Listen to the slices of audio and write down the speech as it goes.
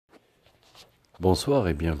Bonsoir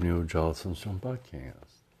et bienvenue au Ascension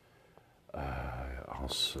Podcast. En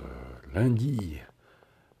ce lundi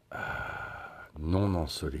non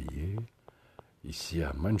ensoleillé, ici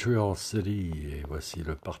à Montreal City, et voici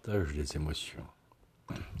le partage des émotions.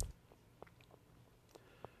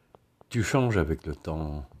 Tu changes avec le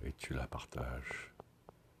temps et tu la partages,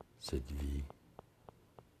 cette vie.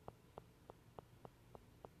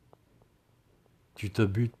 Tu te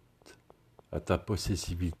butes à ta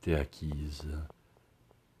possessivité acquise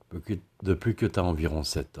depuis que tu as environ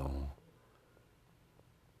 7 ans.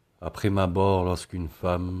 Après ma mort, lorsqu'une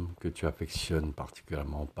femme que tu affectionnes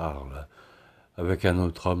particulièrement parle avec un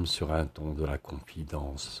autre homme sur un ton de la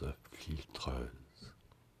confidence filtreuse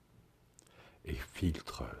et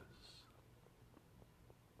filtreuse.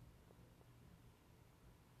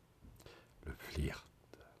 Le flirt.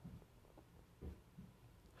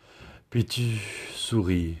 Puis tu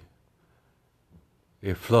souris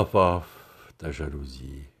et fluff off ta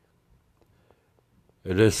jalousie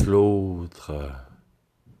et laisse l'autre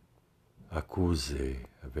à causer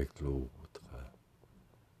avec l'autre.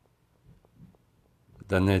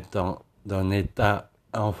 D'un état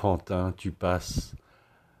enfantin, tu passes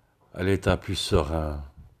à l'état plus serein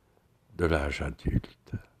de l'âge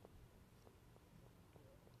adulte.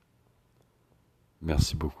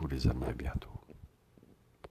 Merci beaucoup les amis, à bientôt.